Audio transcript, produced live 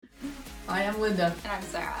Hi, I'm Linda. And I'm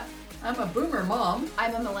Sarah. I'm a boomer mom.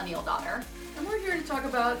 I'm a millennial daughter. And we're here to talk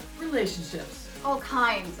about relationships. All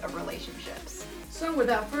kinds of relationships. So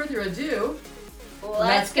without further ado,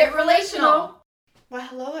 let's get relational! Well,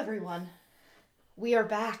 hello everyone. We are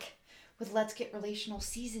back with Let's Get Relational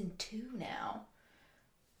Season 2 now.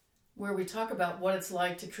 Where we talk about what it's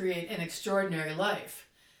like to create an extraordinary life.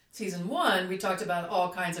 Season 1, we talked about all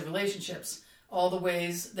kinds of relationships. All the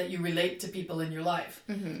ways that you relate to people in your life.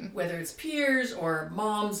 Mm-hmm. Whether it's peers or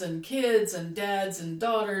moms and kids and dads and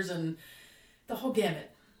daughters and the whole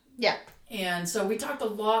gamut. Yeah. And so we talked a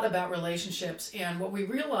lot about relationships, and what we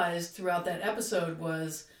realized throughout that episode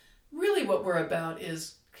was really what we're about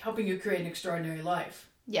is helping you create an extraordinary life.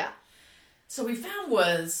 Yeah. So we found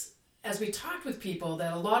was, as we talked with people,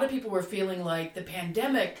 that a lot of people were feeling like the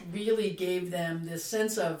pandemic really gave them this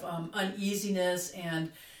sense of uneasiness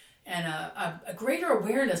and a greater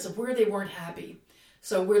awareness of where they weren't happy.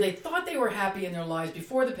 So where they thought they were happy in their lives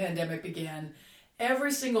before the pandemic began,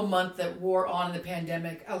 every single month that wore on in the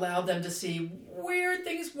pandemic allowed them to see where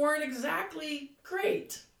things weren't exactly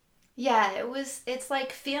great. Yeah, it's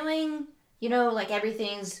like feeling, like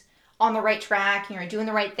everything's on the right track, you're doing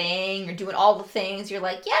the right thing, you're doing all the things, you're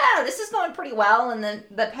like, yeah, this is going pretty well, and then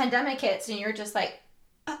the pandemic hits and you're just like,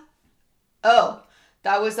 oh.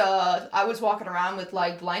 I was walking around with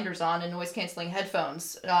like blinders on and noise canceling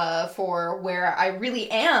headphones for where I really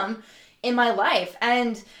am in my life.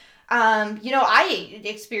 And, I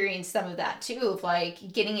experienced some of that too, of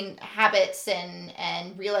like getting in habits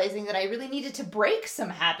and realizing that I really needed to break some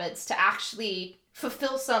habits to actually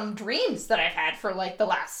fulfill some dreams that I've had for like the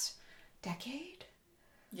last decade.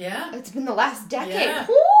 Yeah. It's been the last decade. Yeah.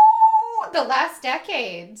 Woo! The last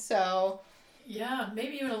decade. So... yeah,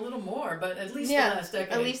 maybe even a little more, but at least the last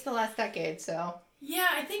decade. At least the last decade, so. Yeah,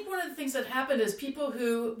 I think one of the things that happened is people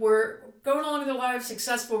who were going along in their lives,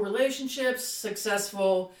 successful relationships,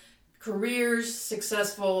 successful careers,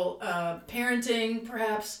 successful parenting,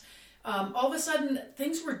 perhaps. All of a sudden,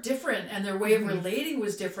 things were different and their way of relating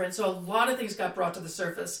was different, so a lot of things got brought to the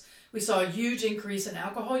surface. We saw a huge increase in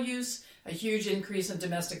alcohol use, a huge increase in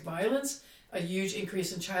domestic violence, a huge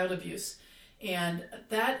increase in child abuse. And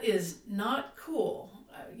that is not cool,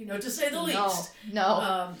 to say the least.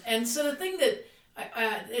 No. And so the thing that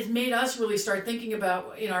it made us really start thinking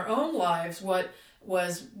about in our own lives, what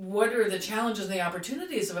are the challenges and the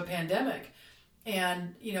opportunities of a pandemic?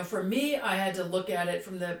 And, for me, I had to look at it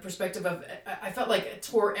from the perspective of, I felt like it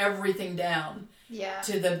tore everything down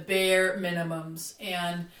to the bare minimums.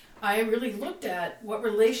 And I really looked at what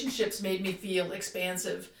relationships made me feel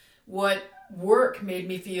expansive, what work made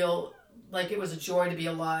me feel like it was a joy to be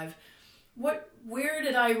alive. Where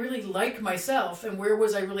did I really like myself, and where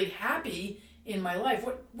was I really happy in my life?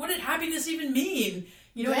 What did happiness even mean?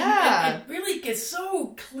 It really gets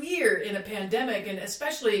so clear in a pandemic, and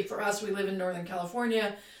especially for us, we live in Northern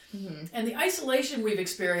California, and the isolation we've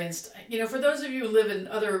experienced. For those of you who live in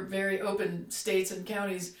other very open states and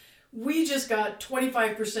counties, we just got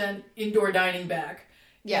 25% indoor dining back.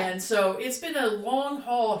 Yeah. And so it's been a long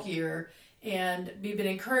haul here. And we've been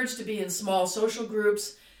encouraged to be in small social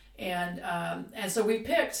groups, and so we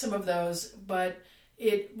picked some of those. But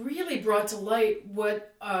it really brought to light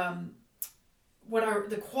what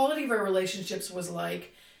the quality of our relationships was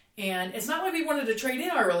like. And it's not like we wanted to trade in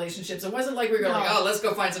our relationships. It wasn't like we were like, oh, let's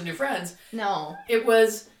go find some new friends. No. It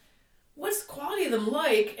was, what's the quality of them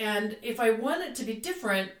like? And if I want it to be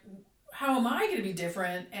different, how am I going to be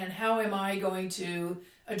different? And how am I going to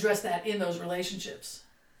address that in those relationships?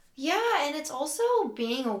 Yeah, and it's also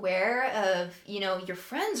being aware of, your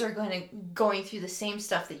friends are going through the same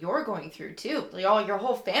stuff that you're going through too. Your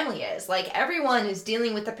whole family is. Like, everyone is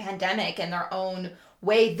dealing with the pandemic in their own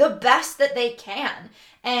way, the best that they can.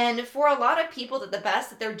 And for a lot of people, the best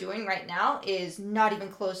that they're doing right now is not even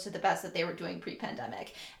close to the best that they were doing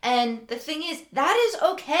pre-pandemic. And the thing is, that is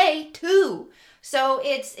okay too. So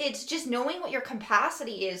it's just knowing what your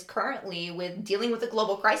capacity is currently with dealing with a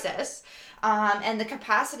global crisis, and the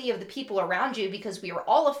capacity of the people around you, because we are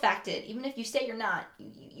all affected. Even if you say you're not,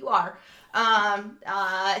 you are.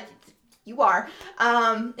 You are.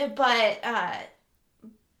 But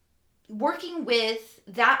working with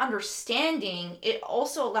that understanding, it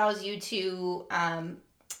also allows you to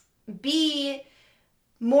be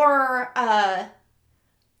more.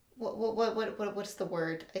 What's the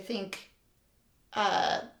word? I think.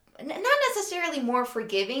 not necessarily more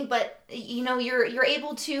forgiving, but you're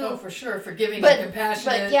able to. Oh, for sure, forgiving and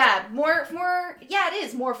compassionate. But yeah, more it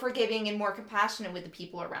is more forgiving and more compassionate with the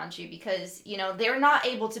people around you, because they're not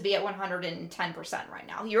able to be at 110% right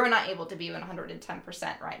now. You're not able to be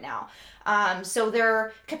 110% right now. So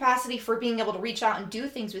their capacity for being able to reach out and do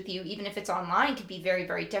things with you, even if it's online, could be very,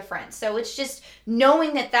 very different. So it's just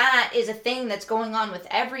knowing that is a thing that's going on with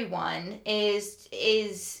everyone is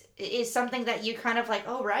something that you kind of like,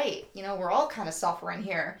 oh, right, we're all kind of suffering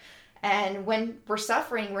here. And when we're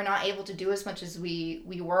suffering, we're not able to do as much as we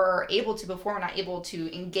were able to before. We're not able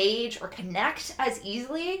to engage or connect as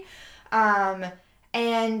easily.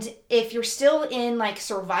 And if you're still in like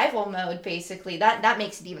survival mode, basically, that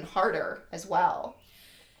makes it even harder as well.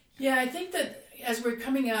 Yeah, I think that as we're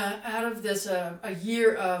coming out of this a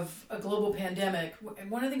year of a global pandemic,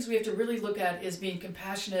 one of the things we have to really look at is being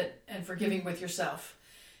compassionate and forgiving with yourself.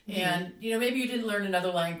 And, maybe you didn't learn another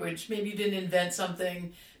language. Maybe you didn't invent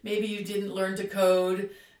something. Maybe you didn't learn to code,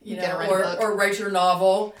 or write your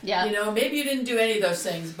novel. Yeah. Maybe you didn't do any of those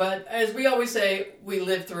things. But as we always say, we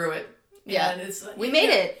lived through it. Yeah. And it's, we made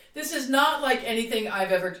it. This is not like anything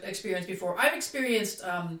I've ever experienced before. I've experienced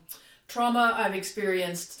trauma. I've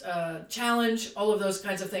experienced challenge, all of those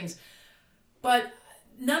kinds of things. But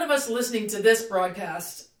none of us listening to this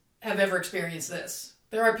broadcast have ever experienced this.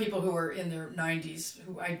 There are people who are in their 90s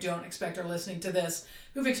who I don't expect are listening to this,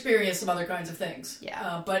 who've experienced some other kinds of things.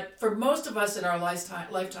 Yeah. But for most of us in our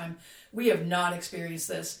lifetime, we have not experienced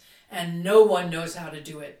this, and no one knows how to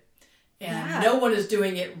do it. And no one is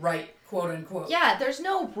doing it right, quote unquote. Yeah, there's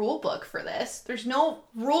no rule book for this. There's no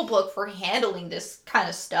rule book for handling this kind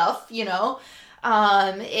of stuff,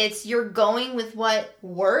 It's you're going with what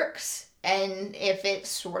works, and if it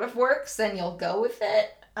sort of works, then you'll go with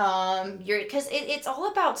it. Because it's all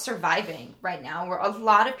about surviving right now, where a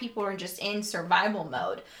lot of people are just in survival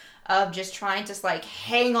mode of just trying to like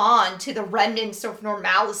hang on to the remnants of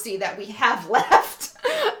normalcy that we have left.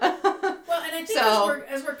 Well, and I think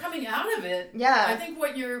as we're coming out of it, I think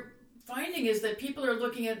what you're finding is that people are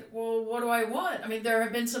looking at, well, what do I want? I mean, there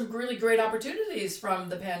have been some really great opportunities from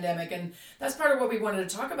the pandemic, and that's part of what we wanted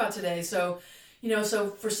to talk about today. So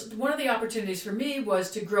for one of the opportunities for me was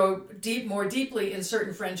to grow more deeply in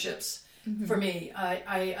certain friendships. Mm-hmm. For me,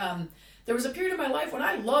 there was a period of my life when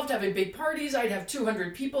I loved having big parties. I'd have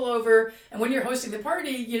 200 people over, and when you're hosting the party,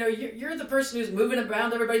 you're the person who's moving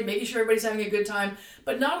around everybody, making sure everybody's having a good time,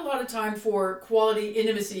 but not a lot of time for quality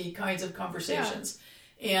intimacy kinds of conversations.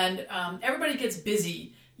 Yeah. And everybody gets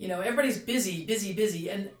busy. Everybody's busy,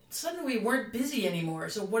 and suddenly we weren't busy anymore.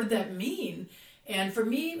 So what did that mean? And for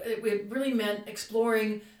me, it really meant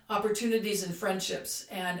exploring opportunities in friendships.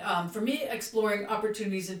 And for me, exploring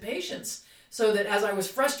opportunities in patience. So that as I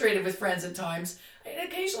was frustrated with friends at times,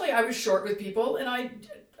 occasionally I was short with people, and I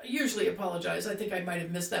usually apologize. I think I might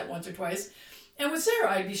have missed that once or twice. And with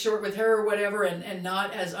Sarah, I'd be short with her or whatever, and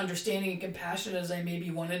not as understanding and compassionate as I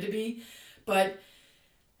maybe wanted to be. But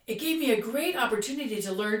it gave me a great opportunity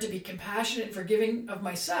to learn to be compassionate and forgiving of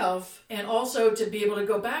myself, and also to be able to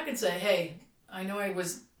go back and say, hey, I know I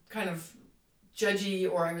was kind of judgy,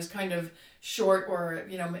 or I was kind of short, or,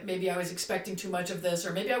 maybe I was expecting too much of this,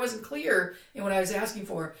 or maybe I wasn't clear in what I was asking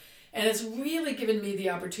for. And it's really given me the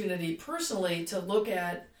opportunity personally to look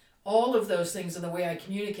at all of those things in the way I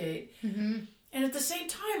communicate. Mm-hmm. And at the same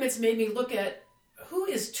time, it's made me look at who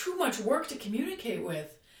is too much work to communicate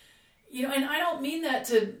with. And I don't mean that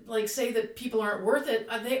to say that people aren't worth it.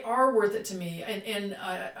 They are worth it to me. And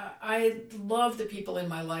I love the people in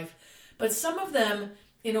my life. But some of them,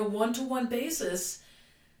 in a one-to-one basis,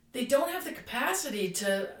 they don't have the capacity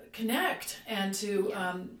to connect and to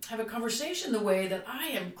have a conversation the way that I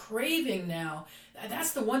am craving now.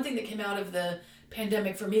 That's the one thing that came out of the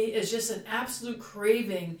pandemic for me, is just an absolute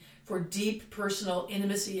craving for deep personal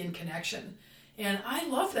intimacy and connection. And I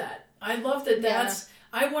love that. I love that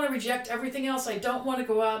I want to reject everything else. I don't want to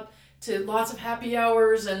go out to lots of happy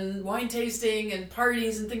hours and wine tasting and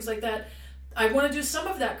parties and things like that. I want to do some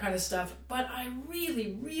of that kind of stuff, but I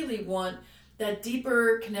really, really want that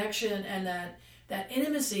deeper connection and that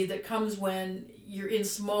intimacy that comes when you're in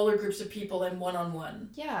smaller groups of people and one-on-one.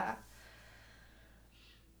 Yeah.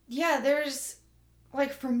 Yeah, there's,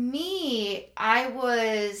 for me, I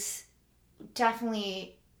was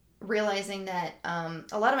definitely realizing that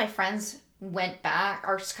a lot of my friends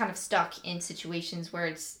are just kind of stuck in situations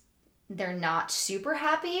where they're not super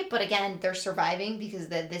happy, but again, they're surviving because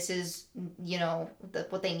this is,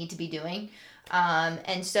 what they need to be doing.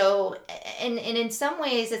 And so, and in some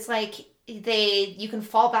ways, it's like you can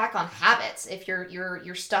fall back on habits if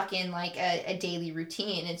you're stuck in a daily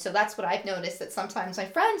routine. And so that's what I've noticed, that sometimes my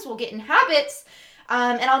friends will get in habits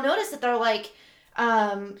And I'll notice that they're like,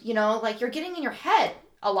 like you're getting in your head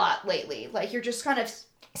a lot lately. Like you're just kind of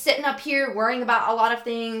sitting up here worrying about a lot of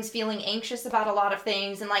things, feeling anxious about a lot of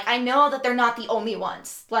things. And like, I know that they're not the only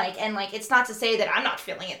ones. Like, and like, it's not to say that I'm not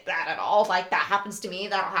feeling it that at all. Like that happens to me.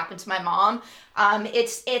 That'll happen to my mom.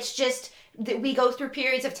 It's just that we go through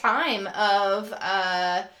periods of time of,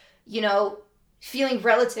 feeling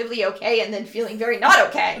relatively okay and then feeling very not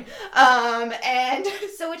okay. And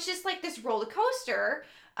so it's just like this roller coaster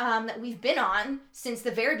that we've been on since the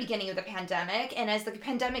very beginning of the pandemic. And as the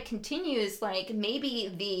pandemic continues, like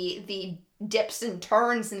maybe the dips and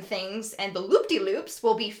turns and things and the loop-de-loops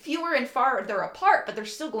will be fewer and farther apart, but they're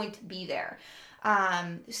still going to be there.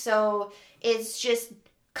 So it's just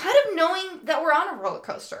kind of knowing that we're on a roller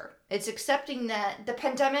coaster. It's accepting that the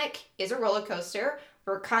pandemic is a roller coaster.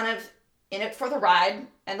 We're kind of in it for the ride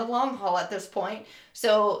and the long haul at this point.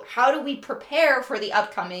 So how do we prepare for the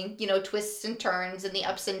upcoming, twists and turns and the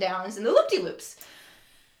ups and downs and the loop-de-loops?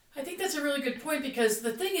 I think that's a really good point, because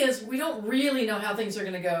the thing is, we don't really know how things are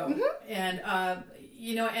going to go. And,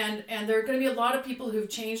 and there are going to be a lot of people who've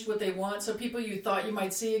changed what they want. So people you thought you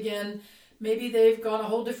might see again, maybe they've gone a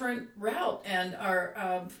whole different route and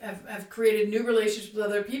are have created new relationships with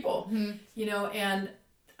other people, and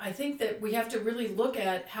I think that we have to really look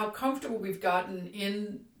at how comfortable we've gotten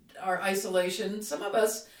in our isolation. Some of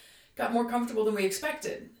us got more comfortable than we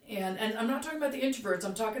expected. And I'm not talking about the introverts.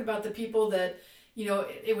 I'm talking about the people that,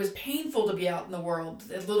 it was painful to be out in the world,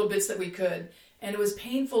 the little bits that we could. And it was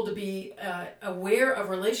painful to be aware of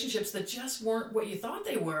relationships that just weren't what you thought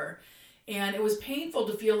they were. And it was painful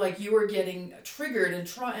to feel like you were getting triggered and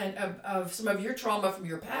of some of your trauma from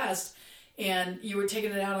your past, and you were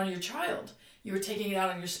taking it out on your child. You were taking it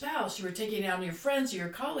out on your spouse. You were taking it out on your friends, your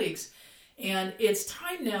colleagues. And it's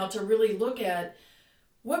time now to really look at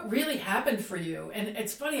what really happened for you. And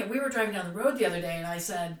it's funny, we were driving down the road the other day and I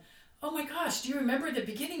said, oh my gosh, do you remember the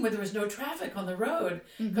beginning when there was no traffic on the road?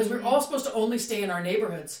 Because we're all supposed to only stay in our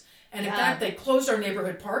neighborhoods. And in fact, they closed our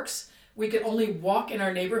neighborhood parks. We could only walk in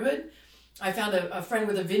our neighborhood. I found a friend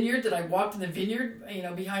with a vineyard that I walked in the vineyard,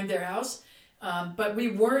 behind their house. But we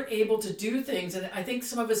weren't able to do things. And I think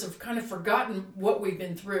some of us have kind of forgotten what we've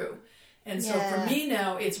been through. And so for me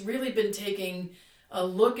now, it's really been taking a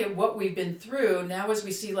look at what we've been through. Now as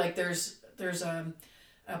we see like there's a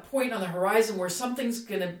point on the horizon where something's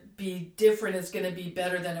going to be different. It's going to be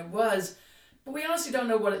better than it was. But we honestly don't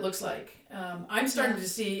know what it looks like. I'm starting to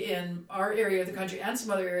see in our area of the country and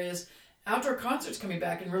some other areas, outdoor concerts coming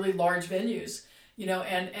back in really large venues.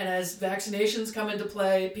 And as vaccinations come into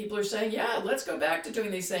play, people are saying, yeah, let's go back to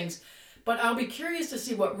doing these things. But I'll be curious to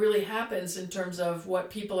see what really happens in terms of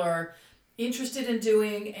what people are interested in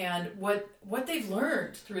doing and what they've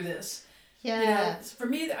learned through this. Yeah. For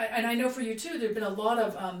me, and I know for you too, there have been a lot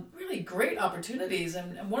of really great opportunities.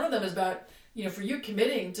 And one of them is about, for you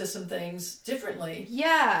committing to some things differently.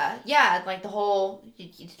 Yeah. Like the whole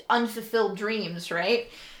unfulfilled dreams, right?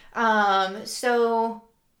 So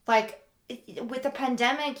like, with the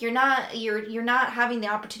pandemic, you're not having the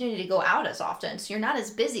opportunity to go out as often, so you're not as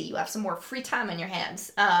busy. You have some more free time on your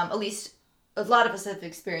hands. At least a lot of us have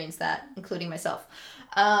experienced that, including myself.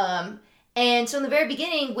 And so in the very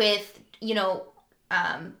beginning, with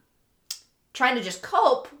trying to just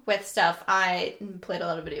cope with stuff, I played a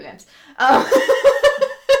lot of video games.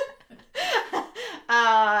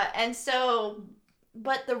 And so,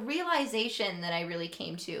 but the realization that I really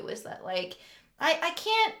came to is that like, I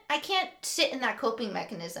can't sit in that coping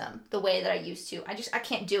mechanism the way that I used to. I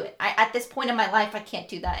can't do it. At this point in my life, I can't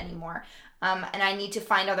do that anymore. And I need to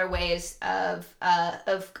find other ways of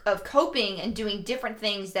coping and doing different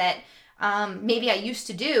things that maybe I used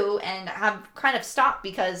to do and have kind of stopped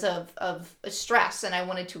because of stress, and I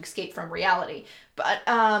wanted to escape from reality. But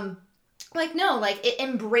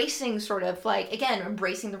embracing sort of like, again,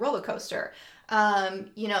 embracing the roller coaster.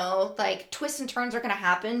 Like twists and turns are going to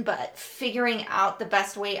happen, but figuring out the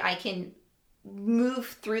best way I can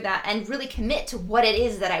move through that and really commit to what it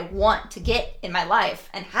is that I want to get in my life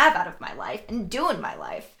and have out of my life and do in my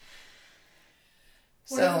life.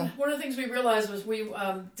 One of the things we realized was we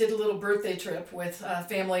did a little birthday trip with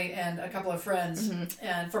family and a couple of friends,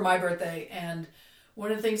 and for my birthday. And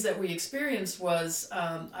one of the things that we experienced was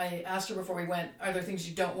I asked her before we went, are there things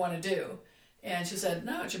you don't want to do? And she said,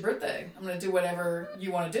 no, it's your birthday. I'm going to do whatever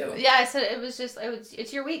you want to do. Yeah, I said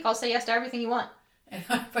it's your week. I'll say yes to everything you want.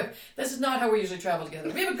 But this is not how we usually travel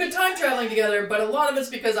together. We have a good time traveling together, but a lot of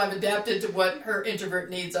it's because I've adapted to what her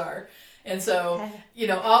introvert needs are. And so,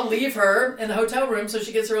 I'll leave her in the hotel room so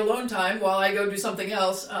she gets her alone time while I go do something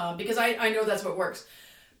else, because I know that's what works.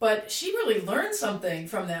 But she really learned something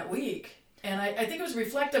from that week. And I think it was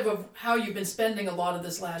reflective of how you've been spending a lot of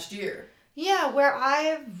this last year. Yeah, where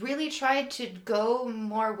I've really tried to go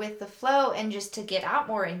more with the flow and just to get out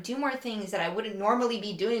more and do more things that I wouldn't normally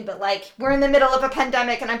be doing, but like, we're in the middle of a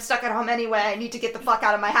pandemic and I'm stuck at home anyway, I need to get the fuck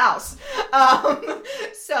out of my house.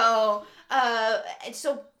 So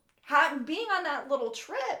being on that little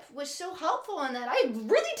trip was so helpful in that I really did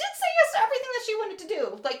say yes to everything that she wanted to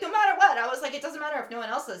do. Like, no matter what, I was like, it doesn't matter if no one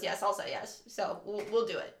else says yes, I'll say yes. So we'll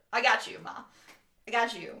do it. I got you, Ma. I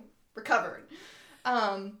got you. We're covered.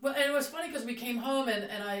 Well, and it was funny because we came home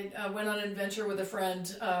and I went on an adventure with a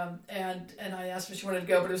friend, and I asked if she wanted to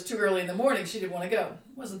go, but it was too early in the morning. She didn't want to go.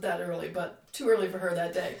 It wasn't that early, but too early for her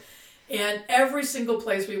that day. And every single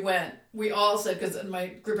place we went, we all said, because my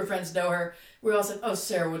group of friends know her, we all said, oh,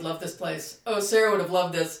 Sarah would love this place. Oh, Sarah would have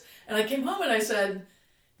loved this. And I came home and I said,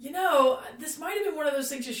 this might have been one of those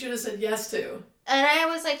things you should have said yes to. And I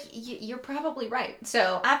was like, you're probably right.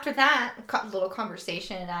 So after that little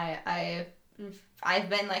conversation, I've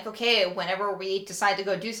been like, okay, whenever we decide to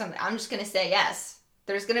go do something, I'm just going to say yes.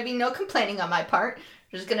 There's going to be no complaining on my part.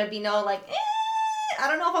 There's going to be no like, I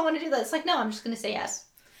don't know if I want to do this. Like, no, I'm just going to say yes.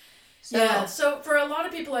 So for a lot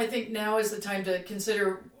of people, I think now is the time to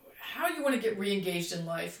consider how you want to get re-engaged in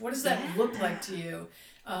life. What does that look like to you?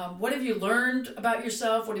 What have you learned about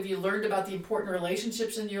yourself? What have you learned about the important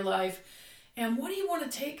relationships in your life? And what do you want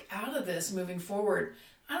to take out of this moving forward?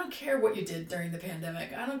 I don't care what you did during the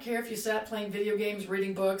pandemic. I don't care if you sat playing video games,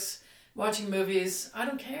 reading books, watching movies. I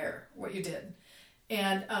don't care what you did.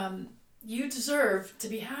 And you deserve to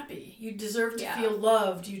be happy. You deserve to feel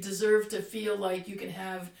loved. You deserve to feel like you can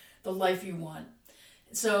have the life you want.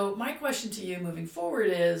 So my question to you moving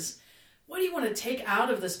forward is, what do you want to take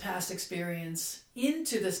out of this past experience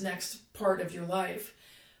into this next part of your life?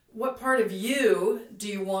 What part of you do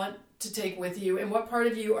you want to take with you, and what part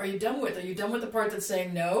of you are you done with? Are you done with the part that's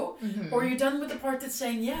saying no, or are you done with the part that's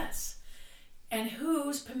saying yes? And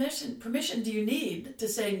whose permission do you need to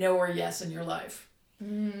say no or yes in your life?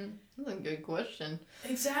 That's a good question.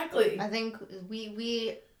 Exactly. I think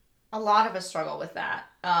we a lot of us struggle with that.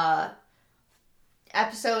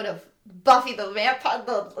 Episode of Buffy the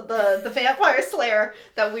Vampire Slayer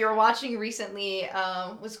that we were watching recently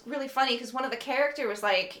was really funny because one of the characters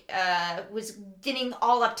was getting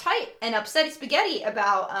all uptight and upsetty spaghetti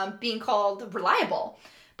about being called reliable.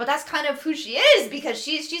 But that's kind of who she is, because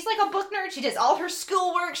she's like a book nerd. She does all her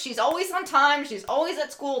schoolwork. She's always on time. She's always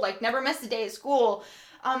at school, like never missed a day of school.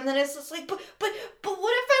 And then it's just like, but what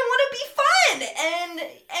if I want to be fun? And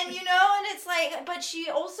it's like, but she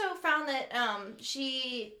also found that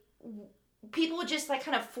people would just like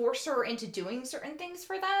kind of force her into doing certain things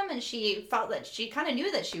for them, and she felt that she kind of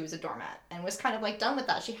knew that she was a doormat and was kind of like done with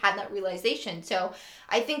that. She had that realization. So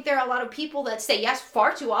I think there are a lot of people that say yes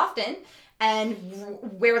far too often and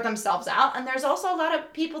wear themselves out, and there's also a lot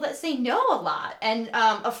of people that say no a lot and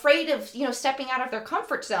afraid of stepping out of their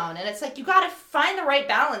comfort zone. And it's like, you got to find the right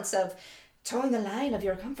balance of towing the line of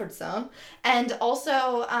your comfort zone and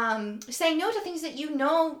also saying no to things that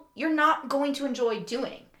you're not going to enjoy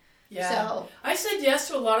doing. Yeah. So I said yes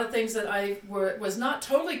to a lot of things that I was not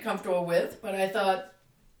totally comfortable with, but I thought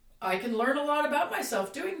I can learn a lot about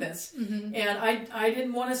myself doing this. Mm-hmm. And I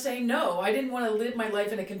didn't want to say no. I didn't want to live my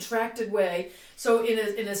life in a contracted way. So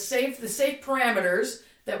in the safe parameters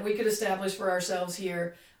that we could establish for ourselves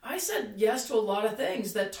here, I said yes to a lot of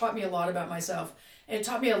things that taught me a lot about myself. It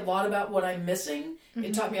taught me a lot about what I'm missing. Mm-hmm.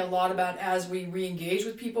 It taught me a lot about, as we re-engage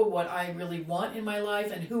with people, what I really want in my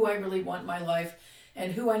life and who I really want in my life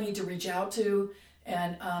and who I need to reach out to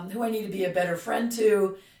and who I need to be a better friend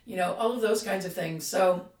to, all of those kinds of things.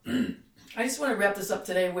 So I just want to wrap this up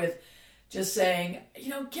today with just saying,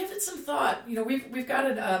 give it some thought. We've got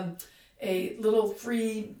a little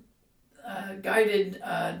free guided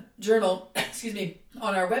journal,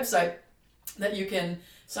 on our website that you can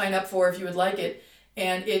sign up for if you would like it.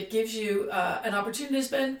 And it gives you an opportunity to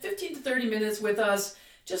spend 15 to 30 minutes with us,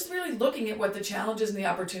 just really looking at what the challenges and the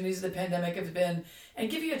opportunities of the pandemic have been, and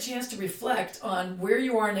give you a chance to reflect on where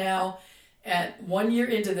you are now at 1 year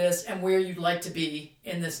into this and where you'd like to be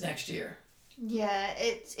in this next year. Yeah,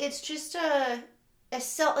 it's just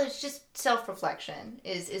self-reflection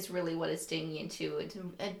is really what it's digging into,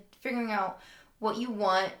 and figuring out what you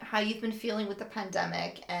want, how you've been feeling with the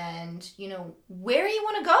pandemic, and where you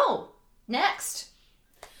want to go next.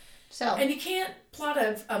 And you can't plot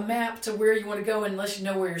a map to where you want to go unless you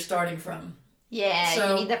know where you're starting from. Yeah,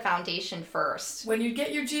 so you need the foundation first. When you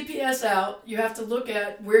get your GPS out, you have to look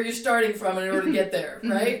at where you're starting from in order to get there,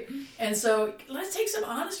 right? And so let's take some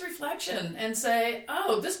honest reflection and say,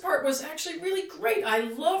 oh, this part was actually really great. I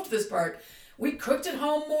loved this part. We cooked at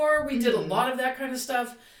home more. We did a lot of that kind of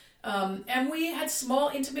stuff. And we had small,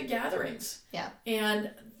 intimate gatherings. Yeah.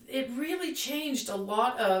 And it really changed a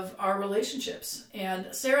lot of our relationships. And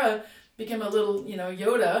Sarah became a little,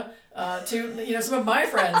 Yoda to, some of my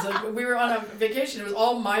friends. Like, we were on a vacation. It was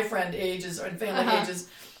all my friend ages and family ages.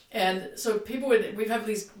 And so we'd have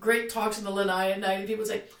these great talks in the lanai at night, and people would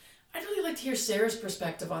say, I'd really like to hear Sarah's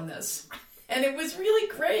perspective on this. And it was really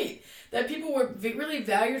great that people really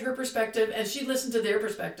valued her perspective, and she listened to their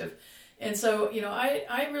perspective. And so,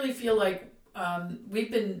 I really feel like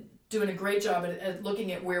we've been doing a great job at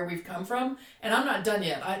looking at where we've come from. And I'm not done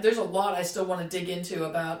yet. There's a lot I still want to dig into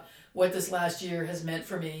about what this last year has meant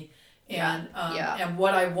for me, and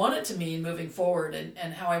what I want it to mean moving forward,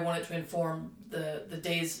 and how I want it to inform the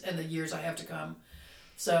days and the years I have to come.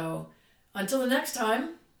 So until the next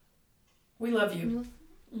time, we love you.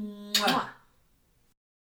 Mwah.